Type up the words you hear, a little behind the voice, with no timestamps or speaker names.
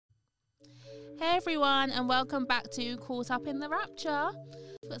Hey everyone, and welcome back to Caught Up in the Rapture.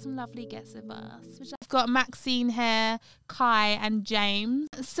 We've got some lovely guests with us. We've got Maxine here, Kai and James.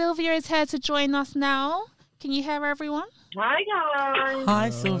 Sylvia is here to join us now. Can you hear everyone? Hi guys. Hi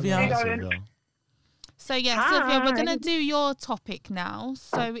Sylvia. Hey, So yeah, Hi. Sylvia, we're going to do your topic now.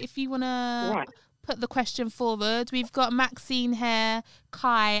 So if you want to put the question forward, we've got Maxine here,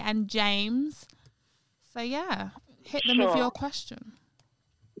 Kai and James. So yeah, hit them with your question.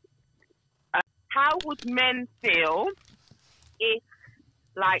 How would men feel if,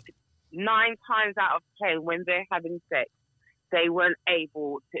 like, 9 times out of 10, when they're having sex, they weren't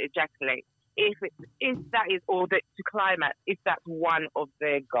able to ejaculate? If that is, or to climax, if that's one of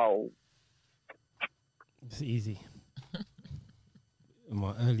their goals. It's easy. In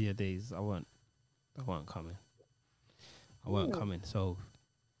my earlier days, I weren't coming. So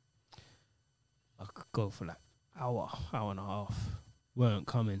I could go for like hour and a half. Weren't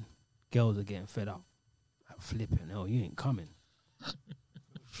coming. Girls are getting fed up. Like, flipping hell, you ain't coming.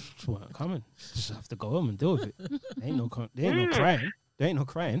 Just weren't coming. Just have to go home and deal with it. There ain't no crying. There ain't no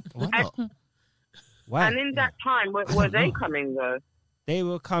crying. Why not? Why? And in that time, were they coming though? They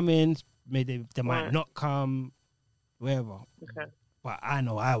were coming. Maybe they might not come. Wherever. Okay. But I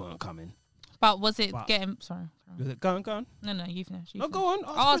know I weren't coming. But was it getting... Sorry. Was it go on? No, you finish. No, go on.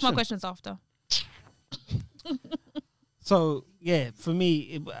 I'll ask my questions after. So yeah, for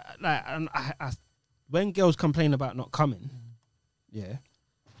me, when girls complain about not coming, you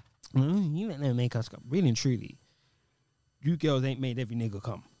let them make us come. Really and truly, you girls ain't made every nigga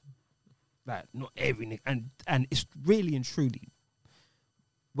come. Like not every nigga, and it's really and truly,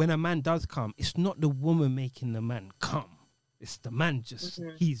 when a man does come, it's not the woman making the man come. It's the man just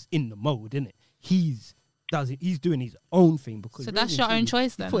he's in the mode, innit? He's doing his own thing because. So that's your own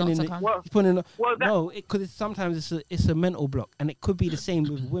choice then, not to come. Because sometimes it's a mental block, and it could be the same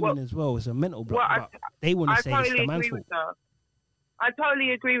with women as well. It's a mental block, but they want to say it's the man's fault. I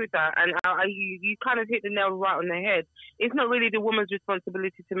totally agree with that, and you kind of hit the nail right on the head. It's not really the woman's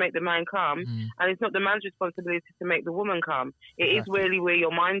responsibility to make the man come, and it's not the man's responsibility to make the woman come. It is really where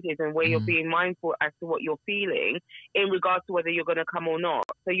your mind is and where you're being mindful as to what you're feeling in regards to whether you're going to come or not.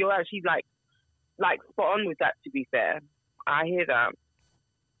 So you're actually like spot on with that, to be fair. I hear that.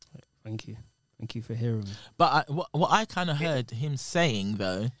 Thank you for hearing me. But what I kind of heard him saying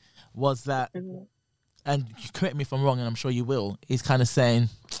though was that, and correct me if I'm wrong, and I'm sure you will, he's kind of saying,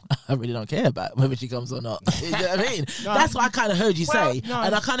 I really don't care about whether she comes or not. You know what I mean? That's what I kind of heard you say.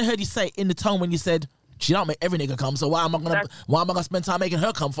 And I kind of heard you say in the tone when you said, she don't make every nigga come, so why am I gonna spend time making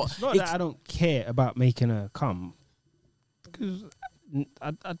her come for? It's not that I don't care about making her come, because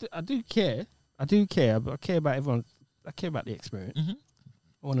I do care. I care about everyone. I care about the experience. I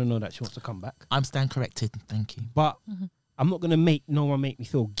want to know that she wants to come back. I'm stand corrected. Thank you. But I'm not going to make no one make me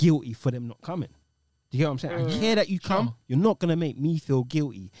feel guilty for them not coming. Do you get what I'm saying? I care that you come. You're not going to make me feel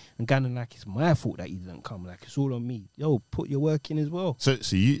guilty and kind of like it's my fault that you didn't come. Like it's all on me. Yo, put your work in as well. So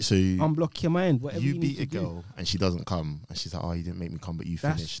you unblock your mind. Whatever you beat a girl and she doesn't come and she's like, oh, you didn't make me come, but you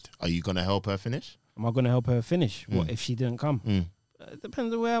finished. Are you going to help her finish? Am I going to help her finish? What if she didn't come? It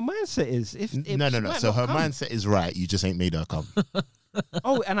depends on where her mindset is. No. So her mindset is right. You just ain't made her come.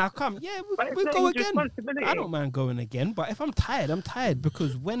 And I'll come. Yeah, we'll go again. I don't mind going again. But if I'm tired, I'm tired.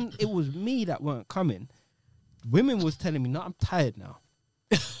 Because when it was me that weren't coming, women was telling me, no, I'm tired now.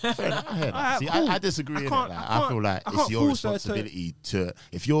 Fair enough. I heard that. See, I disagree with that. I feel like it's your responsibility to,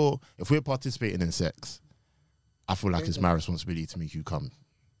 if we're participating in sex, I feel like it's my responsibility to make you come.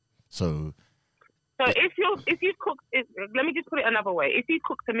 So if you cook, let me just put it another way. If you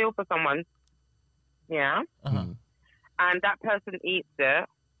cooked a meal for someone, and that person eats it,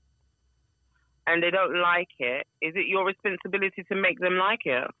 and they don't like it, is it your responsibility to make them like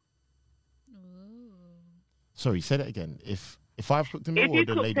it? Sorry, say that again. If I've cooked a meal,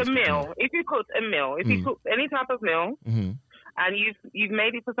 if you cooked any type of meal, and you've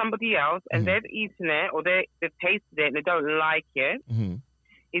made it for somebody else, and they've eaten it or they've tasted it and they don't like it.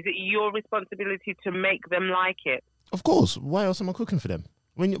 Is it your responsibility to make them like it? Of course. Why else am I cooking for them?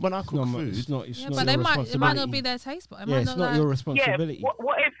 When I cook food, it's not but it might not be their taste. But it's not your responsibility. Yeah.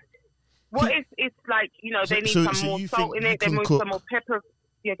 What if it's like, they need some more salt in it, they need some more pepper.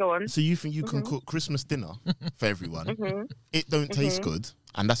 Yeah, go on. So you think you can cook Christmas dinner for everyone? It don't taste good,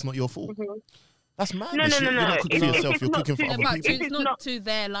 and that's not your fault. That's mad. No. You're not cooking for yourself. You're cooking for other people. It's not to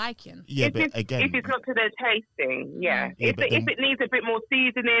their liking. Yeah, but again, if it's not to their tasting, if it needs a bit more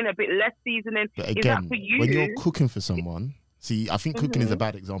seasoning, a bit less seasoning, but again, is that for you? When you're cooking for someone, see, I think cooking is a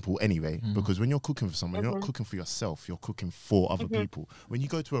bad example anyway, because when you're cooking for someone, you're not cooking for yourself. You're cooking for other people. When you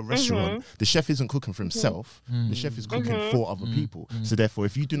go to a restaurant, the chef isn't cooking for himself. The chef is cooking for other people. So therefore,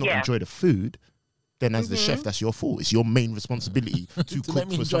 if you do not enjoy the food, then as the chef, that's your fault. It's your main responsibility to cook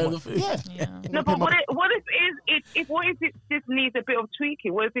for someone. Yeah. No, but what if it just needs a bit of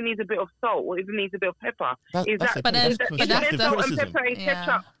tweaking? What if it needs a bit of salt? What if it needs a bit of pepper? But that's salt and pepper and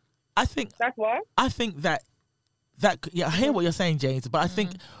ketchup? I think that's why. I think that I hear what you're saying, James, but I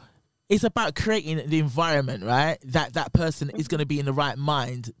think it's about creating the environment, right? That person is going to be in the right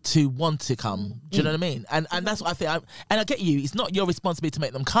mind to want to come. Do you know what I mean? And that's what I think. And I get you. It's not your responsibility to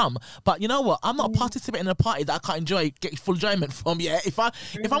make them come. But you know what? I'm not participating in a party that I can't get full enjoyment from. Yeah. If I'm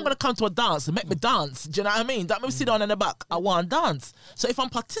going to come to a dance, make me dance. Do you know what I mean? That makes me sit down in the back. I want to dance. So if I'm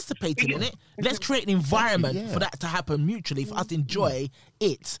participating in it, let's create an environment for that to happen mutually for us to enjoy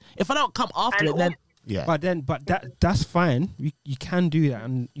it. If I don't come after it, then. Yeah, but that's fine. You can do that,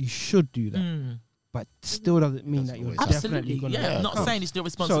 and you should do that. But still doesn't mean that you're definitely going to. Yeah, I'm not saying it's your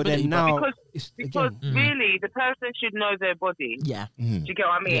responsibility. So then now, because really, the person should know their body. Yeah. Do you get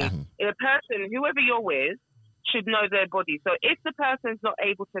what I mean? A person, whoever you're with, should know their body. So if the person's not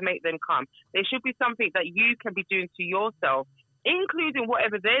able to make them come, there should be something that you can be doing to yourself, including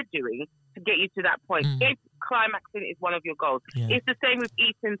whatever they're doing, to get you to that point. If climaxing is one of your goals. It's the same with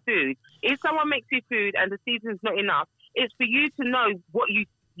eating food. If someone makes you food and the season's not enough, it's for you to know what you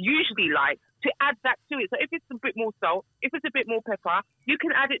usually like to add that to it. So if it's a bit more salt, if it's a bit more pepper, you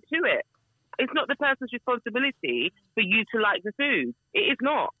can add it to it. It's not the person's responsibility for you to like the food. It is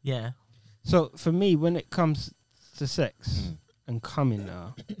not. Yeah. So for me, when it comes to sex and coming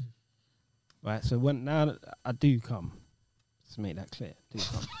now, right? So now I do come. Let's make that clear. I do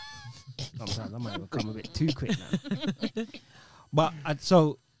come. Sometimes I might have come a bit too quick now. But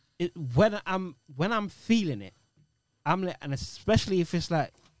when I'm feeling it, and especially if it's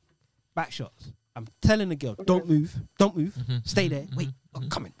like back shots, I'm telling the girl, don't move, stay there, wait, I'm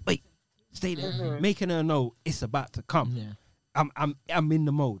coming, wait, stay there, making her know it's about to come. Yeah. I'm in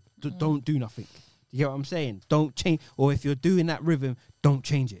the mode. Don't do nothing. You get what I'm saying? Don't change. Or if you're doing that rhythm, don't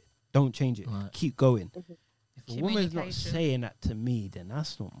change it. Right. Keep going. If a woman's not saying that to me, then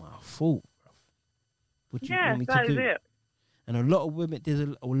that's not my fault, bro. What you want me to do? It. And a lot of women, there's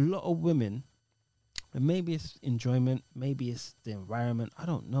a lot of women, and maybe it's enjoyment, maybe it's the environment, I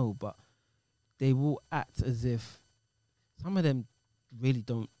don't know, but they will act as if some of them really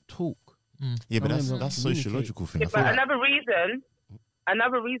don't talk. Yeah, but that's sociological thing. Yeah, but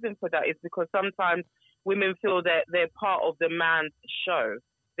another reason for that is because sometimes women feel that they're part of the man's show.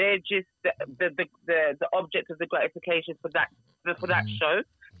 They're just the object of the gratification for that show.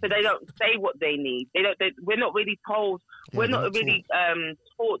 So they don't say what they need. We're not really told. We're not really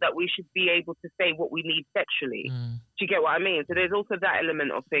taught that we should be able to say what we need sexually. Do you get what I mean? So there's also that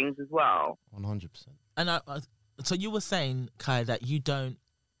element of things as well. 100%. And so you were saying, Kai, that you don't.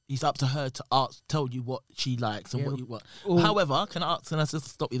 It's up to her to tell you what she likes and what you want. However, can I just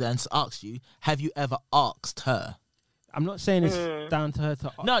stop you there and ask you? Have you ever asked her? I'm not saying it's down to her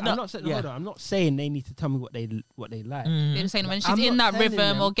to. No. I'm not saying they need to tell me what they like. You're saying when she's in that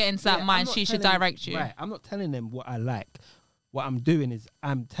rhythm or getting to that mind, she should direct you. Right. I'm not telling them what I like. What I'm doing is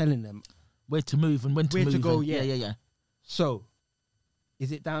I'm telling them where to move and when to move. To go. Yeah. So,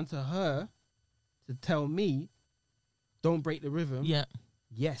 is it down to her to tell me, don't break the rhythm? Yeah.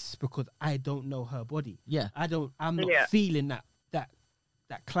 Yes, because I don't know her body. Yeah. I'm not feeling that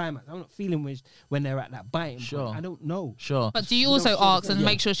climax. I'm not feeling when they're at that biting point. I don't know. Sure. But do you also ask and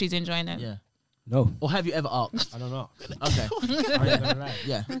make sure she's enjoying it? Yeah. No. Or have you ever asked? I don't know. Okay. I ain't gonna lie.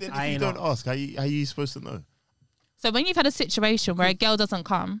 Yeah. But then if you don't ask, how you supposed to know? So when you've had a situation where a girl doesn't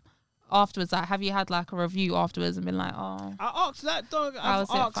come, afterwards, like, have you had like a review afterwards and been like, oh? I asked that, dog. I've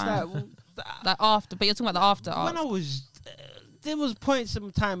asked that. Like after, but you're talking about the after. When I was, there was points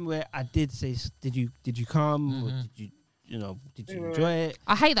in time where I did say, did you come? Or did you enjoy it?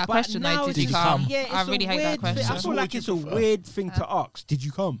 I hate that question though. Did you come? Yeah, I really hate that question. I feel like it's a weird thing to ask. Did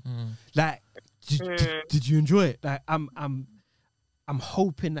you come? Like, did you enjoy it? Like, I'm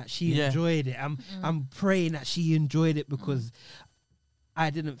hoping that she enjoyed it. I'm praying that she enjoyed it because I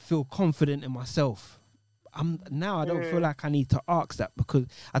didn't feel confident in myself. I don't feel like I need to ask that because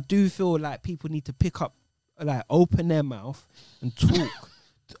I do feel like people need to pick up, like, open their mouth and talk.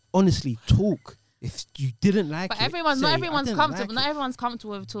 Honestly, talk. If you didn't like but it, not everyone's comfortable. Not everyone's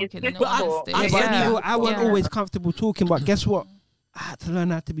comfortable with talking. I wasn't always comfortable talking, but guess what? I had to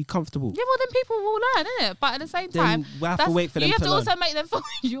learn how to be comfortable. Yeah, well, then people will learn, innit? But at the same time, we have to wait for them to learn. You have to also make them feel.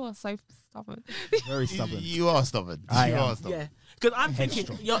 You are so stubborn. Very stubborn. You are stubborn. I am. Yeah. Because I'm thinking,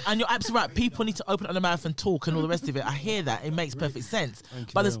 you're absolutely right. People need to open up their mouth and talk and all the rest of it. I hear that. It makes perfect sense.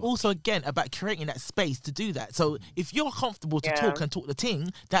 But there's also, again, about creating that space to do that. So if you're comfortable to talk and talk the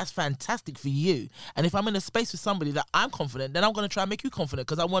thing, that's fantastic for you. And if I'm in a space with somebody that I'm confident, then I'm going to try and make you confident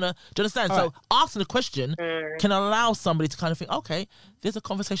because I want to, do you understand? So asking the question can allow somebody to kind of think, okay, there's a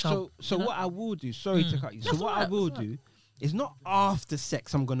conversation. So what I will do, sorry to cut you. So what I will do is not after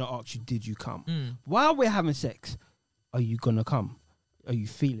sex, I'm going to ask you, did you come? While we're having sex, are you going to come? Are you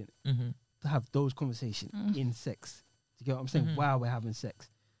feeling it? To have those conversations in sex. Do you get what I'm saying? While we're having sex.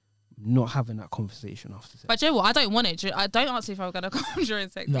 Not having that conversation after sex. But Joe, what? I don't want it. I don't ask if I'm going to come during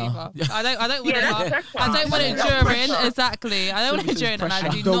sex either. I don't want it. I don't want it during. Exactly. I don't want it during, and I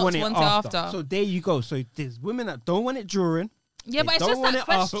do not want it after. So there you go. So there's women that don't want it during. Yeah, but it's just that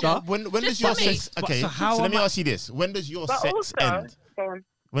question. When does your sex? Okay, so let me ask you this: when does your sex end?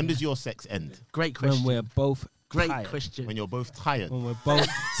 When does your sex end? Great question. When we're both Great tired. question. When you're both tired. When we're both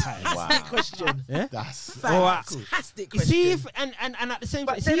tired. Wow. Fantastic question. Yeah? That's fantastic question. See if and at the same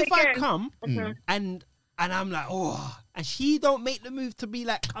time, see if I come and I'm like, oh, and she don't make the move to be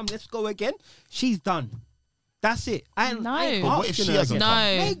like, come, let's go again. She's done. That's it. No. But what if she hasn't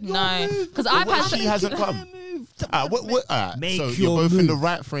come? No. Because I've had she hasn't come. Make so your you're both move. in the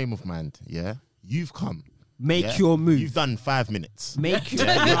right frame of mind. Yeah, you've come. Make your move. You've done 5 minutes. Make your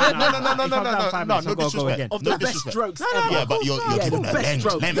No, no disrespect. Of the best strokes ever. Yeah, but you're giving her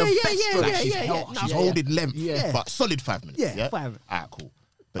length. She's holding length. Yeah. But solid 5 minutes. Yeah, Yeah. 5 minutes. Alright, cool.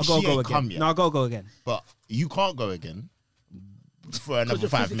 But I'll she go ain't again. come yet. No, I'll go again. But you can't go again for another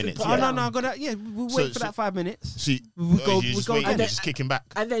 5 minutes. Oh, no, I'm gonna. Yeah, we'll wait for that 5 minutes. See, We go waiting, again. you're just kicking back.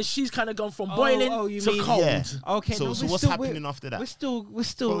 And then she's kind of gone from boiling you to mean- cold. Yeah. Okay, So, no, so we're what's still- happening after that? We're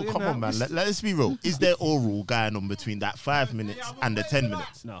still. Bro, come on, man. Let's be real. Is there oral going on between that 5 minutes and the 10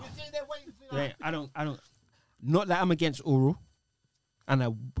 minutes? No. Yeah, I don't. Not that I'm against oral, and I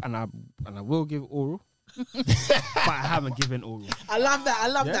will give oral, but I haven't given oral. I love that. I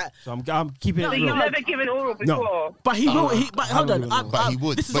love Yeah? that. So I'm keeping So it you've real. never given oral before? But he will. But hold on. But he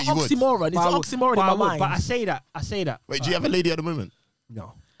would. This is But an you would. oxymoron. It's an oxymoron in my mind. But I say that. Wait, do you have a lady at the moment?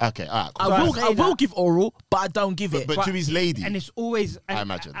 No. Okay, all right. Cool. I will give oral, but I don't give it. But to his lady. And it's always. And, I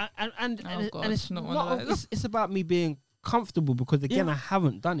imagine. And God, it's not one of not. those. It's about me being comfortable because again I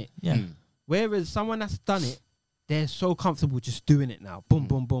haven't done it. Yeah. Whereas someone that's done it, they're so comfortable just doing it now. Boom,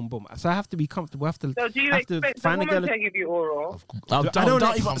 boom, boom, boom. So I have to be comfortable. I have to. So do you have to expect the find a woman girl. to give you oral?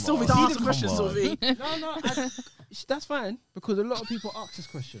 Don't even. Sylvie, don't ask the question, Sylvie. No, that's fine because a lot of people ask this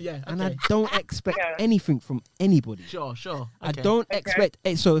question. Yeah, and I okay. don't expect Yeah. anything from anybody. Sure. I Okay. don't expect.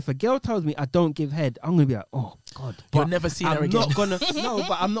 So if a girl tells me I don't give head, I'm gonna be like, oh God. You'll But never see her I'm again. not gonna. No,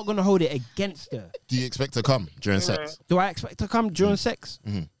 but I'm not gonna hold it against her. Do you expect to come during sex? Do I expect to come during sex?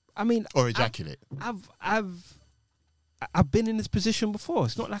 Mhm. I mean, Or ejaculate? I've been in this position before.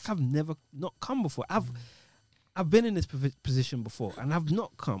 It's not like I've never not come before. I've been in this position before, and I've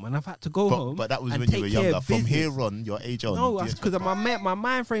not come, and I've had to go home. But that was and when you take were care younger. of From business. here on, your age on. No, do you that's expect because my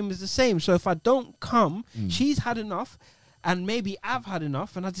mind frame is the same. So if I don't come, she's had enough, and maybe I've had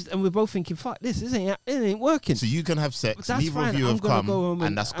enough, and we're both thinking, "Fuck this! It ain't working." So you can have sex. That's Neither fine. of you I'm have gonna come, go home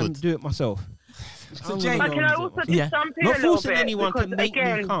and that's good. and do it myself. So I'm Jane- gonna But go can I home and do also it Yeah. just jump in not a little forcing bit? anyone to Because make me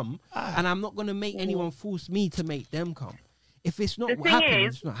again, come, and I'm not going to make anyone force me to make them come. If it's not The thing happening,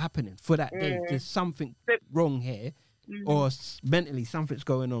 is- it's not happening for that day. There's something wrong here, or mentally something's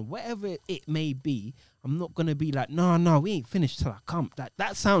going on. Whatever it may be, I'm not going to be like, no, we ain't finished till I come.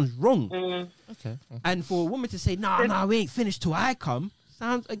 That sounds wrong. Okay. And for a woman to say, no, we ain't finished till I come,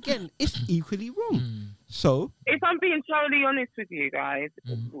 sounds, again, it's equally wrong. So, if I'm being totally honest with you guys,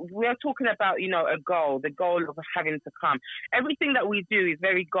 we're talking about, a goal, the goal of having to come. Everything that we do is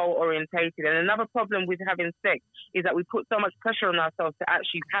very goal orientated. And another problem with having sex is that we put so much pressure on ourselves to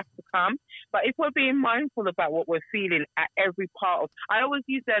actually have to come. But if we're being mindful about what we're feeling at every part of, I always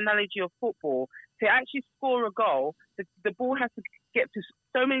use the analogy of football. To actually score a goal, the ball has to get to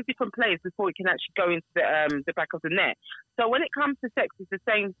so many different places before it can actually go into the back of the net. So when it comes to sex, it's the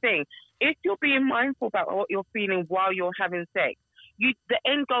same thing. If you're being mindful about what you're feeling while you're having sex, the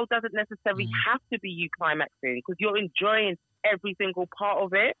end goal doesn't necessarily have to be you climaxing because you're enjoying every single part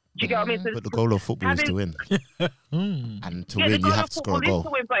of it. Do you get what I mean? So But the goal of football is to win. And to win, you have to score a goal. Is to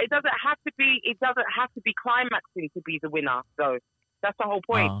win, but it doesn't have to be climaxing to be the winner. So that's the whole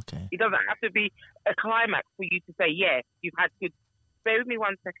point. Oh, okay. It doesn't have to be a climax for you to say, yeah, you've had good. Bear with me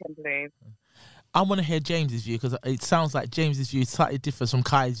 1 second, please. I want to hear James's view because it sounds like James's view is slightly different from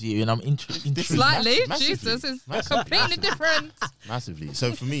Kai's view, and I'm intrigued. Slightly, Massively. Jesus, is Massively. completely different. Massively.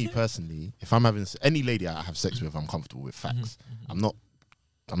 So for me personally, if I'm having any lady I have sex with, I'm comfortable with facts. I'm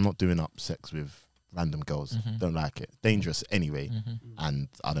not doing up sex with random girls. Don't like it. Dangerous anyway, and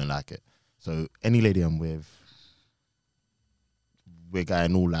I don't like it. So any lady I'm with, we're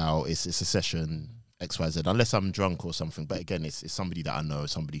going all out. It's a session, XYZ, unless I'm drunk or something. But again, it's somebody that I know,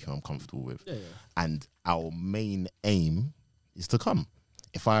 somebody who I'm comfortable with. Yeah. And our main aim is to come.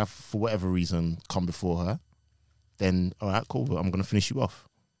 If I, for whatever reason, come before her, then all right, cool. I'm going to finish you off.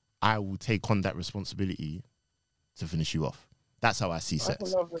 I will take on that responsibility to finish you off. That's how I see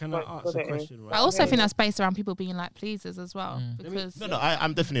sex. Can I ask a question? Right? I also think that's based around people being like pleasers as well. Because No,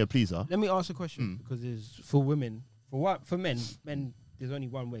 I'm definitely a pleaser. Let me ask a question because it's for women. For men, there's only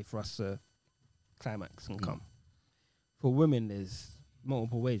one way for us to climax and come. For women, there's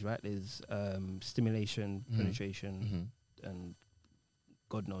multiple ways, right? There's stimulation, penetration, and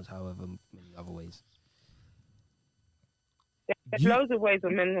God knows however many other ways. There's loads of ways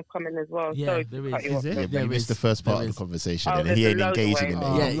that men have come in as well. Yeah, there is. Is it? Yeah, you missed the first part of the conversation, and there's he ain't loads of engaging in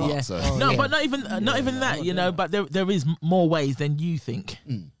ways. it. Yeah. So. No, but not even that, you know. But there is more ways than you think.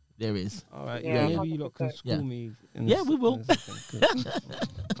 There is. All right. Yeah, Maybe you lot can school me. Yeah, we will.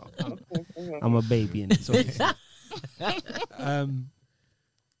 I'm a baby in this. Obviously.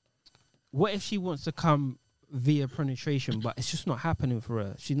 What if she wants to come via penetration, but it's just not happening for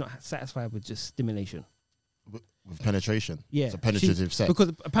her? She's not satisfied with just stimulation. With penetration? Yeah. So penetrative sex? Because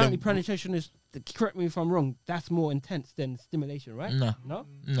apparently penetration is, correct me if I'm wrong, that's more intense than stimulation, right? No. No?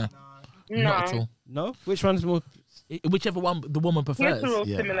 No. Not at all. No? Which one is more? Whichever one the woman prefers.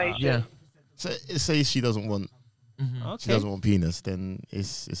 Stimulation. Yeah. So say she doesn't want she doesn't want penis, then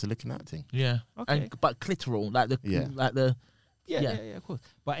it's a looking at thing. Yeah. Okay. But clitoral, like the Yeah, of course.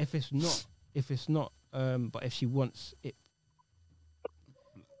 But if it's not, but if she wants it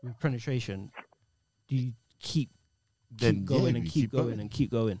with penetration, do you keep going and keep going and keep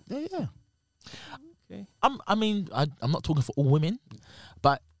going? Yeah. Okay. I mean, I'm not talking for all women,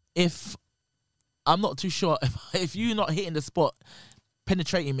 but if I'm not too sure if you're not hitting the spot,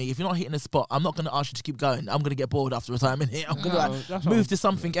 penetrating me, if you're not hitting the spot, I'm not going to ask you to keep going. I'm going to get bored after a time in here. I'm going to move to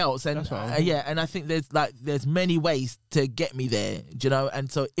something else. And and I think there's many ways to get me there, do you know?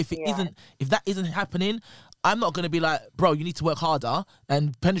 And so if that isn't happening, I'm not going to be like, bro, you need to work harder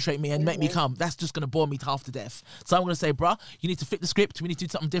and penetrate me and make me come. That's just going to bore me half to death. So I'm going to say, bro, you need to flip the script. We need to do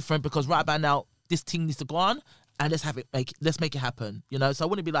something different because right about now, this thing needs to go on and let's make it happen. You know? So I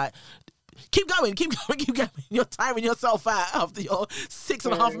wouldn't be like, keep going. You're tiring yourself out after your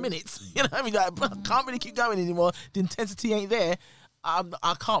 6.5 minutes. You know what I mean? Like, bro, I can't really keep going anymore. The intensity ain't there.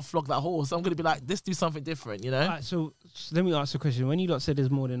 I can't flog that horse. I'm going to be like, let's do something different, you know? All right, so let me ask a question. When you lot said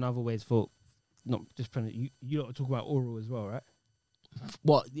there's more than other ways for, not just you lot talk about oral as well, right?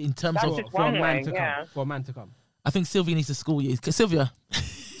 What, in terms That's of... just For a one man way, to yeah. come. For a man to come. I think Sylvia needs to school you. Sylvia.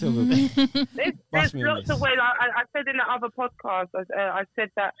 There's lots of ways. I said in the other podcast, I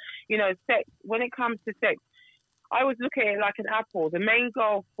said that, you know, sex, when it comes to sex, I was looking at it like an apple. The main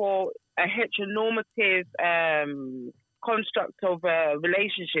goal for a heteronormative construct of a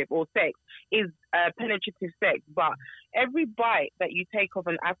relationship or sex is penetrative sex, but every bite that you take of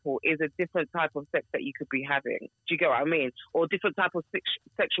an apple is a different type of sex that you could be having. Do you get what I mean? Or different type of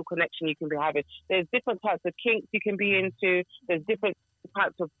sexual connection you can be having. There's different types of kinks you can be into. There's different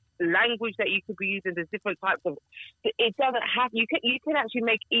types of language that you could be using. There's different types of. It doesn't have. You can actually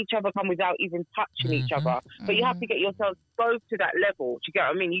make each other come without even touching each other. But you have to get yourselves both to that level. Do you get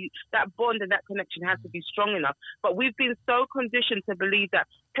what I mean? That bond and that connection has to be strong enough. But we've been so conditioned to believe that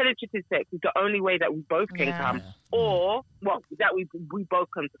penetrative sex is the only way that we both can come, or that we both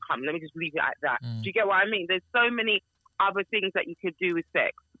can come. Let me just leave it at that. Do you get what I mean? There's so many other things that you could do with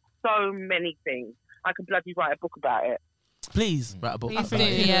sex. So many things. I could bloody write a book about it. Please write a book. Please do.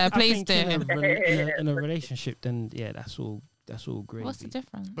 Yeah, please do. In a relationship, then that's all great. What's the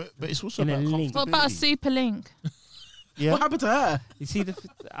difference? But it's also In a about link. What about a super link? Yeah. What happened to her? You see,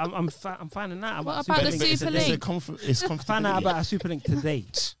 I'm finding out about What about the super link? It's Find out about a super link today.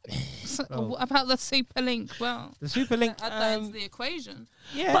 What about the super link? Well, The super link. add that into the equation.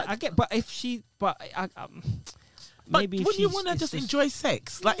 Yeah, I get. But if she, maybe if wouldn't you she's- want to it's just enjoy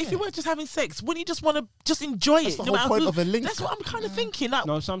sex? Like, if you weren't just having sex, wouldn't you just want to just enjoy That's it? the no whole matter point who- of a link. That's what I'm kind of thinking. Like,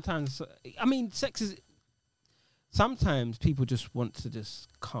 No, sometimes. I mean, sex is. Sometimes people just want to just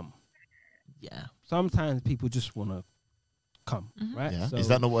come. yeah. Sometimes people just want to come, right? Yeah. So, Is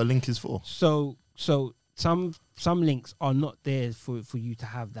that not what a link is for? So some links are not there for you to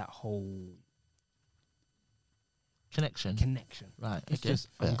have that whole Connection. Right. It's Okay. just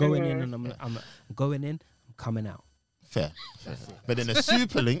I'm Fair. going in and I'm going in, I'm coming out. Fair. But then a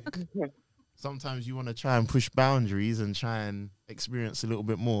super link, sometimes you want to try and push boundaries and try and experience a little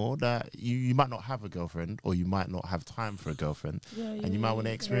bit more that you might not have a girlfriend or you might not have time for a girlfriend, and you might want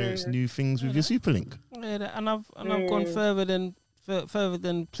to experience new things with your Superlink. Yeah, and I've gone further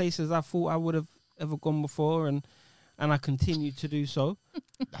than places I thought I would have ever gone before, and I continue to do so.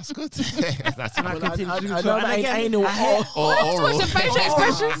 That's good. That's and I continue to do I so. know And that ain't again, anal or oral. What's your facial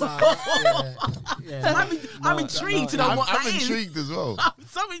expressions? I'm intrigued to know what I'm that is. intrigued as well. I'm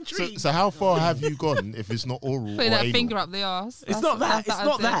so intrigued. So how far have you gone if it's not oral or Putting that anal? finger up the arse. It's not that. It's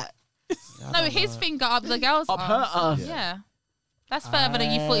not that. No, his finger up the girl's Up her arse. arse. Yeah. That's further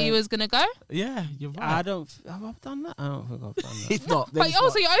than you thought you was going to go. Yeah, you're right. Have I done that? I don't think I've done that. It's not. But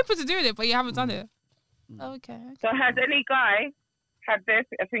also, you're open to doing it, but you haven't done it. Okay. So has any guy had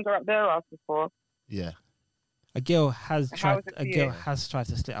a finger up their ass before? Yeah. A girl has How tried. was it A for girl you? has tried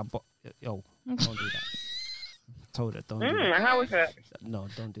to slit her butt. Yo, don't do that. Told her, don't do How was it? that. No,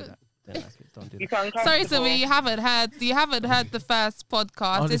 don't do that. Don't like it. Don't do You that. felt Sorry, uncomfortable? Sylvie, you haven't heard the first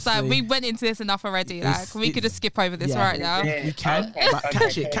podcast. It's like Honestly. we went into this enough already. Like we could just skip over this Yeah. right now. Yeah. You can, Okay, but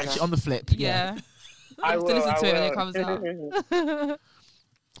okay, catch it on the flip. Yeah. I You have will, to listen to it when it will. comes out.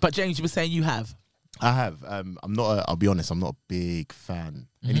 But James, you were saying you have. I have. I'm not. I'll be honest. I'm not a big fan.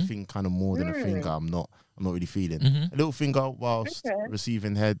 Anything kind of more than a finger, I'm not really feeling. A little finger whilst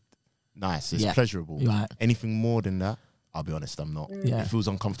receiving head, nice. It's pleasurable. Right. Anything more than that, I'll be honest. I'm not. Yeah. It feels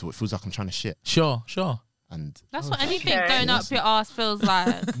uncomfortable. It feels like I'm trying to shit. Sure. And That's what anything Okay. going up your ass feels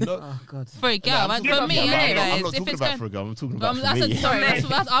like no, Oh God. for a girl. I'm But talking for me, about- anyways, I'm not if talking it's about going, for a girl. I'm talking about for that's me. sorry, I was See,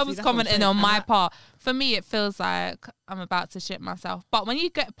 that's what I'm commenting saying. on my And part. For me, it feels like I'm about to shit myself. But when you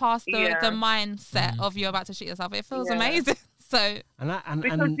get past the Yeah. mindset of you're about to shit yourself, it feels Yeah. amazing. So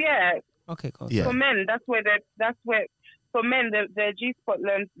Because yeah, okay, go on. Yeah. for men, that's where for men their G spot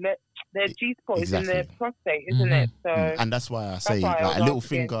their G spot is in their Exactly. prostate, isn't it? So And that's why I say why I like a was little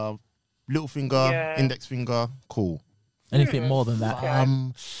asking. finger, Yeah. index finger, cool. Anything more than that.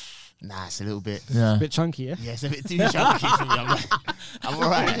 Nah, it's a little bit. Yeah. Bit chunky, yeah. Yeah, it's a bit too chunky for me. I'm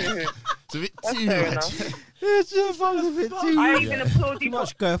alright. It's a bit That's too fair much. enough. It's just a bit too. I even applaud Too you.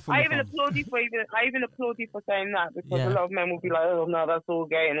 much girth on I the even phone. applaud you for saying that because Yeah. a lot of men will be like, oh no, that's all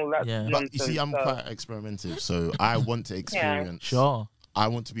gay and all that. Yeah. But nonsense. you see, I'm So, quite experimental, so I want to experience. Sure. I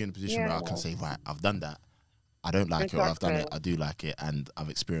want to be in a position where I Yeah. can say, right, I've done that. I don't like it, or I've done it. Exactly. I do like it, and I've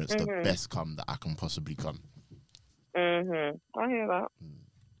experienced the best come that I can possibly come. I hear that.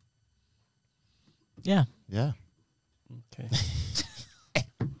 Yeah. Yeah. Okay.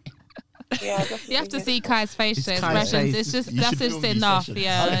 Yeah, definitely. you have to see Kai's facial It's Kai's expressions. face. It's just You that's should just film these enough. sessions.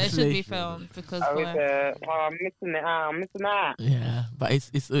 Yeah, it should Honestly. be filmed because Oh, is boy, it? Oh, I'm missing it out. I'm missing that. Yeah. But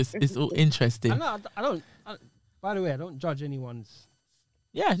it's all interesting. I don't. By the way, I don't judge anyone's.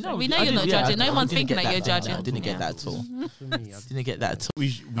 Yeah. No, We know I you're not didn't- judging. No I one's didn't thinking get that you're No, judging. I didn't get Yeah. that at all. For me, Didn't get that at all.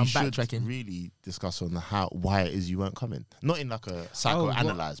 We I'm should backtracking. really discuss on why it is you weren't coming. Not in like a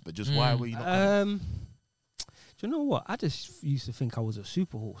psychoanalyze, but just why were you not coming? Do you know what? I just used to think I was a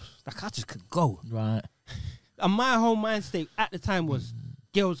super horse. Like I just could go. Right. And my whole mind state at the time was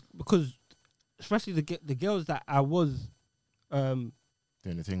girls, because especially the girls that I was Doing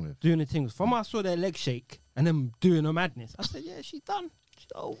the thing with. doing the things. From I saw their leg shake and them doing a madness, I said, yeah, she's done.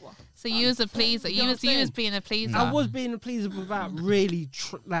 She's over. So you was a pleaser. You know You what was I'm saying? being a pleaser. I was being a pleaser without really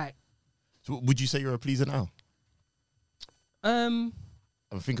like. So would you say you're a pleaser now?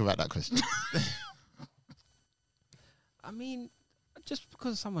 Think about that question. I mean, just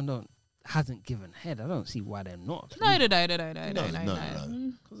because someone hasn't given head, I don't see why they're not. No.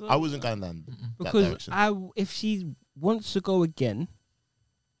 I wasn't going down that Because direction. if she wants to go again,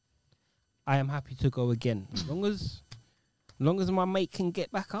 I am happy to go again. As long as my mate can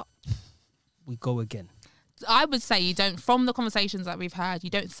get back up, we go again. I would say you don't. From the conversations that we've had, you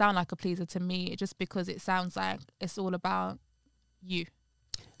don't sound like a pleaser to me. Just because it sounds like it's all about you.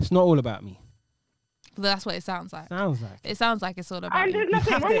 It's not all about me. That's what it sounds like. Sounds like. It sounds like it's all about And you. there's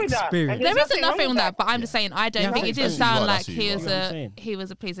nothing have wrong the with that. experience. And there's There isn't wrong nothing with with that, but I'm just saying I don't Yeah, think but it did that's who you sound are, like that's who he you was are. You know what I'm saying? he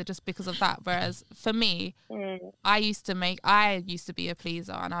was a pleaser just because of that. Whereas for me, Mm. I used to be a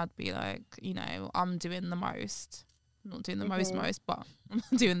pleaser, and I'd be like, I'm doing the most. I'm not doing the most, but I'm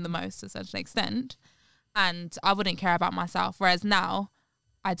doing the most to such an extent. And I wouldn't care about myself. Whereas now,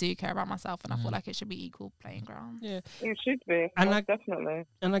 I do care about myself, and I feel like it should be equal playing ground. Yeah. It should be. And Most definitely.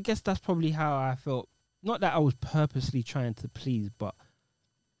 And I guess that's probably how I felt. Not that I was purposely trying to please, but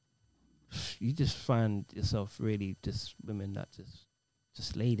you just find yourself really just women that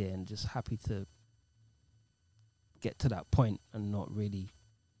just lay there and just happy to get to that point and not really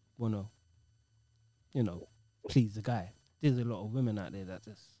want to, please the guy. There's a lot of women out there that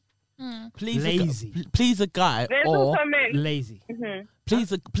just please a guy, There's or also men. lazy.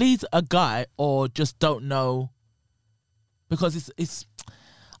 please a guy, or just don't know, because it's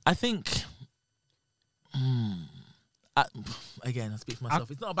I think again, I speak for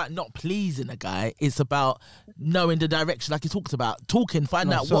myself. It's not about not pleasing a guy. It's about knowing the direction, like you talked about, talking,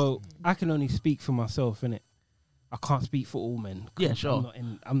 find out. So I can only speak for myself, innit? I can't speak for all men. Yeah, sure.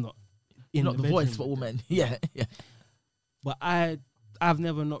 I'm not in not the voice for all men. Yeah. But I've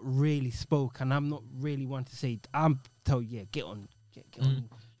never not really spoke, and I'm not really one to say. Get on,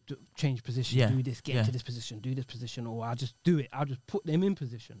 change position, do this, get into this position, do this position, or I'll just do it. I'll just put them in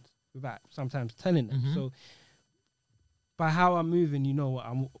positions without sometimes telling them. So by how I'm moving, you know what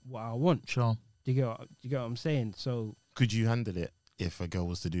I want. Sure. Do you get what I'm saying? So could you handle it if a girl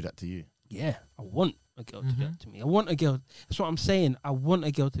was to do that to you? Yeah, I want a girl to do that to me. I want a girl. That's what I'm saying. I want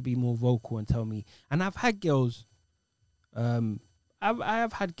a girl to be more vocal and tell me. And I've had girls. I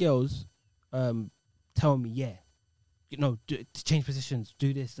have had girls tell me, to change positions,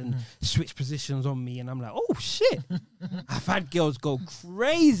 do this, and switch positions on me, and I'm like, oh shit. I've had girls go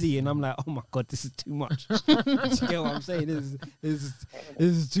crazy, and I'm like, oh my god, this is too much. You get what I'm saying? This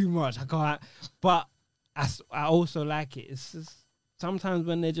is too much. I can't. But I also like it. It's just sometimes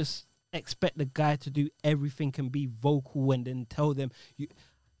when they just expect the guy to do everything and be vocal, and then tell them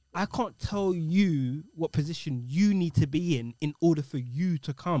I can't tell you what position you need to be in order for you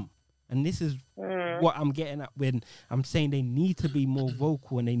to come. And this is what I'm getting at when I'm saying they need to be more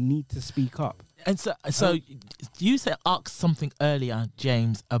vocal and they need to speak up. And so you said ask something earlier,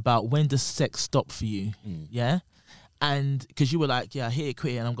 James, about when does sex stop for you? Yeah? And because you were like, yeah, I hear it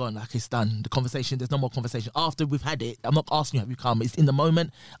quit, and I'm going like, it's done. The conversation, there's no more conversation. After we've had it, I'm not asking you, have you come? It's in the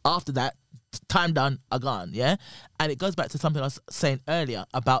moment. After that, time done, I gone, yeah? And it goes back to something I was saying earlier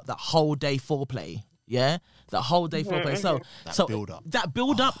about that whole day foreplay, yeah? The whole day foreplay. So that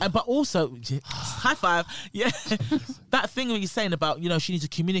build up, but also, high five, yeah? That thing that you're saying about, she needs to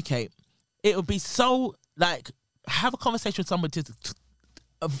communicate. It would be so, like, have a conversation with somebody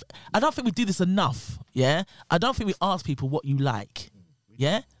I don't think we do this enough, yeah? I don't think we ask people what you like,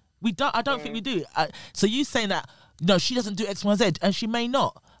 yeah? I don't think we do. So you saying that, she doesn't do X, Y, Z, and she may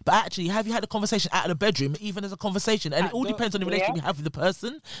not. But actually, have you had a conversation out of the bedroom, even as a conversation? And it all depends on the relationship you have with the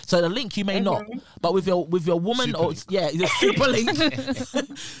person. So the link you may not, but with your woman, the super link.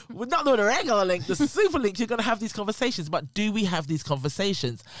 We're not doing a regular link. The super link, you're gonna have these conversations. But do we have these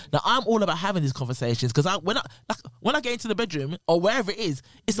conversations? Now, I'm all about having these conversations because when I get into the bedroom or wherever it is,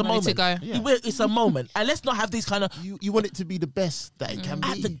 it's a moment. It's a moment, and let's not have these kind of. You want it to be the best that it can be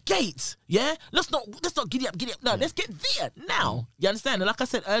at the gate. Yeah, let's not giddy up. No, let's get there now. You understand? And like I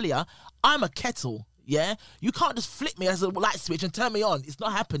said earlier, I'm a kettle. Yeah, you can't just flip me as a light switch and turn me on. It's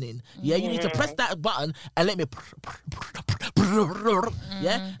not happening. Yeah, you need to press that button and let me.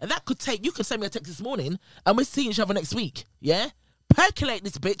 Yeah, and that could take. You could send me a text this morning, and we're seeing each other next week. Yeah, percolate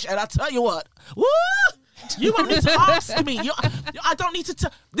this bitch, and I tell you what, woo! You don't need to ask me. I don't need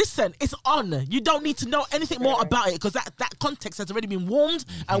to. Listen, it's on. You don't need to know anything more about it because that context has already been warmed,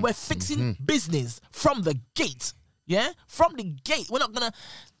 and we're fixing business from the gate. Yeah, from the gate. We're not gonna.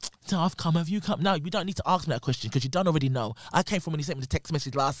 I've come. Have you come? No, you don't need to ask me that question because you don't already know. I came from when you sent me the text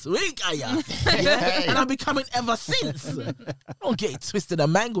message last week, yeah? And I've been coming ever since. Don't get it twisted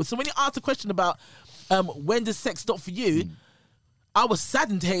and mangled. So when you asked the question about when does sex stop for you, I was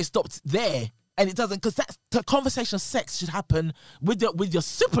saddened to hear it stopped there, and it doesn't, because the conversation of sex should happen with your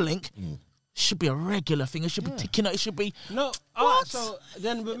super link. Should be a regular thing. It should be ticking out. It should be no. What? So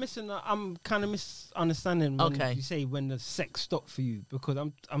then we're missing. I'm kind of misunderstanding when you say when the sex stopped for you, because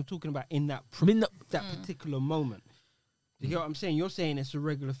I'm talking about in that particular moment. You get what I'm saying? You're saying it's a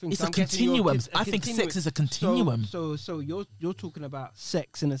regular thing. It's a continuum. I think sex is a continuum. So you're talking about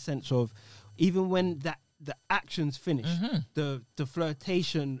sex in a sense of even when the action's finished, the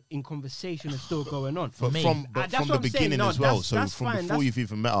flirtation in conversation is still going on. From the beginning as well. So from before you've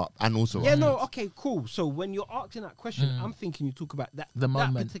even met up and also. Yeah, no, okay, cool. So when you're asking that question, I'm thinking you talk about that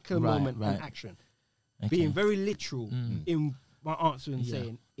particular moment and action. Okay. Being very literal in my answer and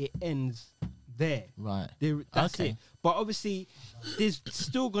saying it ends there. Right. That's it. But obviously, there's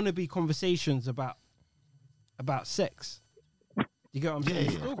still going to be conversations about sex. You get what I'm saying?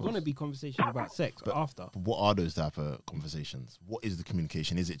 There's still going to be conversations about sex after. But what are those type of conversations? What is the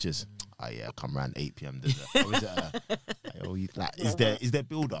communication? Is it just, come around 8 p.m. Or is it is there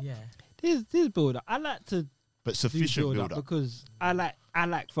build up? Yeah, there's build up. I like to, but sufficient build up because I like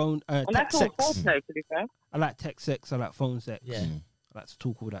phone text sex. To be fair. I like text sex. I like phone sex. Yeah, I like to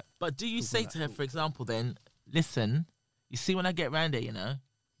talk all that. But do you say to her, for example, then, listen, you see when I get around there,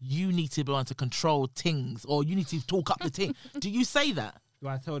 you need to be able to control things, or you need to talk up the thing. Do you say that? Do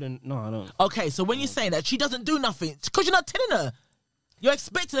I tell them? No, I don't. Okay, so when you're saying that she doesn't do nothing, it's because you're not telling her. You're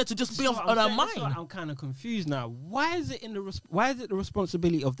expecting her to just be on her mind. I'm kind of confused now. Why is it the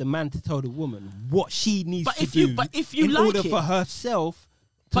responsibility of the man to tell the woman what she needs to do in order for herself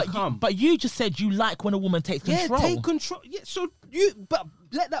to come? But you just said you like when a woman takes control. Yeah, take control. Yeah, but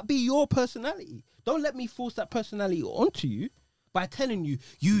let that be your personality. Don't let me force that personality onto you by telling you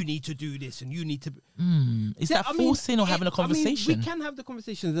need to do this and you need to. Is that forcing or having a conversation? We can have the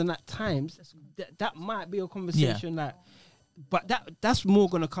conversations, and at times that might be a conversation but that's more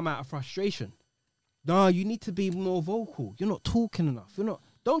gonna come out of frustration. No, you need to be more vocal. You're not talking enough.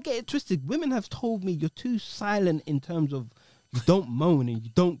 Don't get it twisted. Women have told me you're too silent in terms of you don't moan and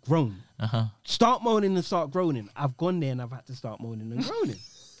you don't groan. Start moaning and start groaning. I've gone there and I've had to start moaning and groaning.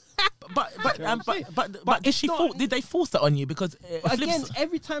 But did they force that on you? Because again,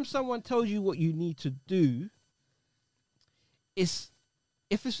 every time someone tells you what you need to do, it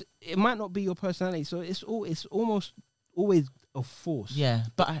might not be your personality, so it's almost always a force. Yeah,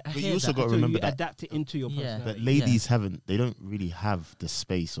 but you also got to remember that adapt it into your personality. But ladies they don't really have the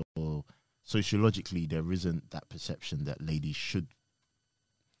space, or sociologically there isn't that perception that ladies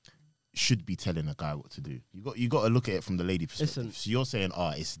should be telling a guy what to do. You got to look at it from the lady perspective. Listen, so you're saying,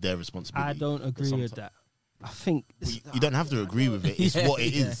 it's their responsibility. I don't agree with that. I think you don't have to agree with it. It's what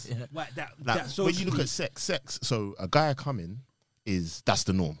it is. Yeah. When you look at sex. So a guy coming that's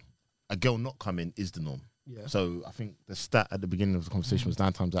the norm. A girl not coming is the norm. Yeah. So I think the stat at the beginning of the conversation was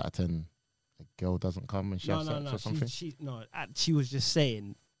 9 times out of 10, a girl doesn't come and she has sex or something. She was just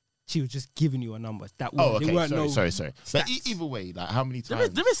saying. She was just giving you a number. Okay. Sorry. But either way, like how many times?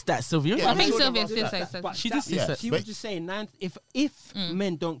 There is stats, Sylvia. I think Sylvia did say so. She did say so. She was just saying 9. If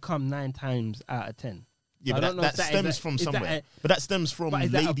men don't come 9 times out of 10. Yeah, but that stems from somewhere. But that stems from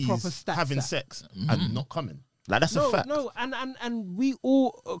ladies having sex and not coming. Like that's a fact. No, and we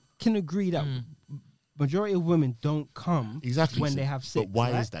all can agree that majority of women don't come when they have sex. But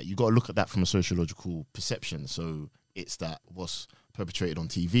why is that? You got to look at that from a sociological perception. So it's that what's perpetrated on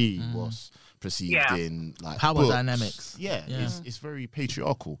TV, what's perceived in like power books. Dynamics. Yeah. It's very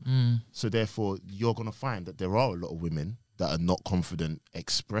patriarchal. So therefore, you're gonna find that there are a lot of women that are not confident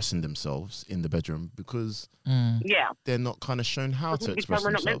expressing themselves in the bedroom because they're not kind of shown how to express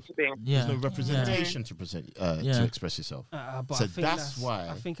themselves. There's no representation to present to express yourself. So that's why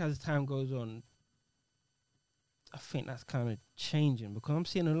I think as time goes on, I think that's kind of changing because I'm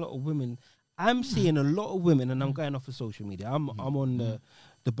seeing a lot of women. And I'm going off of social media. I'm on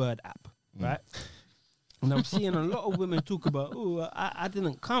the Bird app, right? And I'm seeing a lot of women talk about, I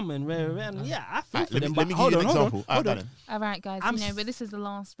didn't come and I feel for them. Let me give you an example. All right, guys. But this is the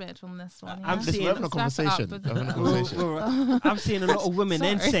last bit from this one. We're having a conversation. I'm seeing a lot of women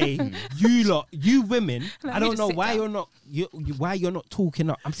then say, you women, I don't know why you're not talking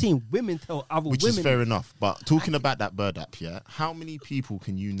up. I'm seeing women tell other women. Which is fair enough. But talking about that Bird app, how many people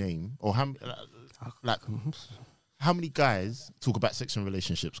can you name, or how many guys talk about sex and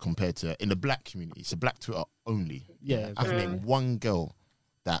relationships compared to in the black community? It's a black Twitter only. Yeah, I can name one girl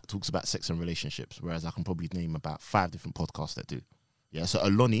that talks about sex and relationships, whereas I can probably name about 5 different podcasts that do. Yeah, so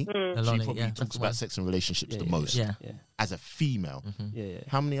Aloni, she probably talks about sex and relationships the most. Yeah. As a female.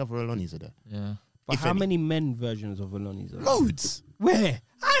 How many other Alonis are there? Yeah. But how many men versions of Alonis are there? Loads. Where?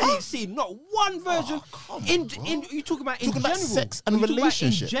 I ain't seen not one version. You talk about in general. Sex and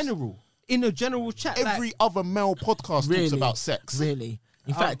relationships. In a general chat. Every other male podcast talks about sex. Really?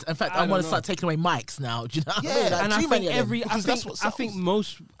 In fact, I want to start taking away mics now. Do you know? Yeah, and I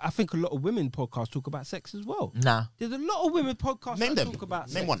think a lot of women podcasts talk about sex as well. Nah, there's a lot of women podcasts that talk about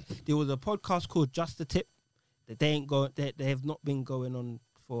sex. Name one. There was a podcast called Just the Tip that they have not been going on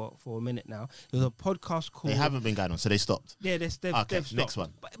for a minute now. There's a podcast called. They haven't been going on, so they stopped. Yeah, they've stopped. Next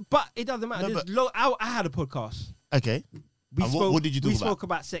one. But it doesn't matter. I had a podcast. Okay. What did you do? We spoke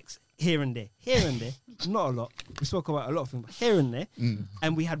about sex here and there, not a lot. We spoke about a lot of things here and there,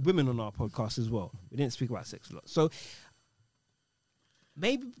 and we had women on our podcast as well. We didn't speak about sex a lot, so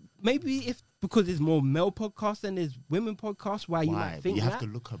maybe if because there's more male podcasts than there's women podcasts, why you might think you that. have to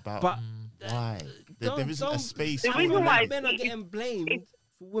look about. But why there isn't a space? The reason why men are getting blamed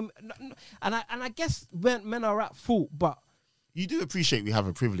for women, and I guess men are at fault, but. You do appreciate we have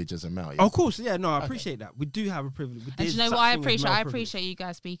a privilege as a male, yeah? Of course, yeah. No, I appreciate that. We do have a privilege. And you know what I appreciate? I appreciate you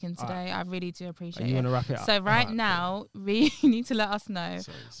guys speaking today. I really do appreciate it. You want to wrap it up? So now, we need to let us know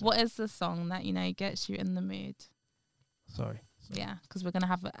what is the song that, gets you in the mood. Sorry. Yeah, because we're going to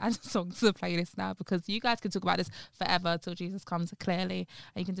have add a song to the playlist now because you guys can talk about this forever till Jesus comes clearly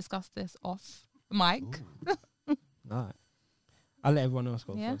and you can discuss this off mic. All right. I'll let everyone else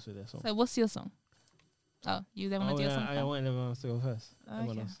go first with their song. So what's your song? Oh, you then want to do something? I want everyone else to go first. Okay.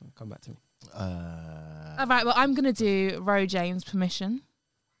 Everyone else come back to me. All right, well, I'm going to do Ro James' Permission.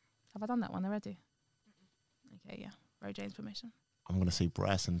 Have I done that one already? Okay, yeah. Ro James' Permission. I'm going to say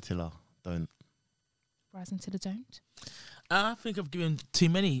Bryson Tiller. Don't. Bryson Tiller, don't. I think I've given too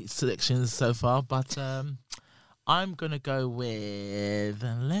many selections so far, but I'm going to go with...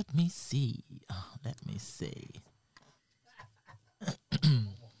 Let me see.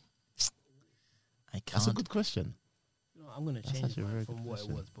 I can't. That's a good question. No, I'm going to change it from what it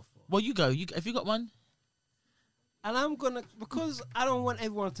was before. Well, you go. Have you got one? And I'm going to... Because I don't want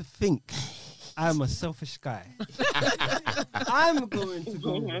everyone to think I'm a selfish guy. I'm going to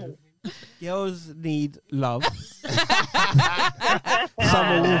go with Girls Need Love.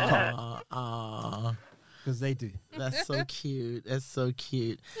 Summer Walker. Because they do. That's so cute. That's so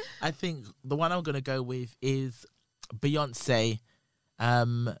cute. I think the one I'm going to go with is Beyonce,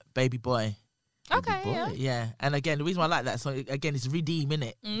 Baby Boy. Okay, yeah. And again, the reason why I like that song, again, it's redeem,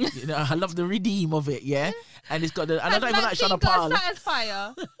 innit? You know, I love the redeem of it, yeah? And it's got the... And I don't even like Sean Paul.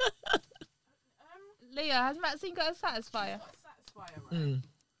 Satisfier? Leah, has Maxine got a Satisfier? Satisfier, right?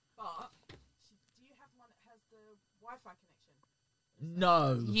 But do you have one that has the Wi-Fi connection?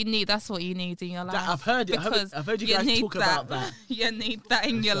 No. That's what you need in your life. I've heard it. I've heard you guys talk about that. You need that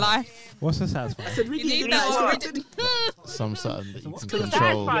in your life. What's a Satisfier? I said You need that. Some something that you can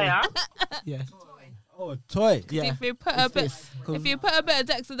Control. control. Yeah. Oh, a toy. Yeah. If you put a bit of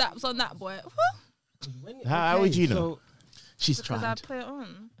Dexter Daps on that boy, How would you know? She's because I tried. put it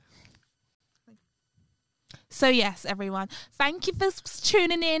on. So yes, everyone, thank you for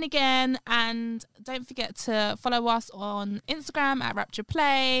tuning in again, and don't forget to follow us on Instagram at Rapture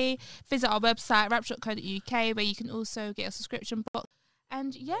Play. Visit our website rapture.co.uk, where you can also get a subscription box.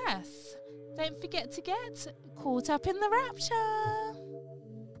 And yes, don't forget to get caught up in the rapture.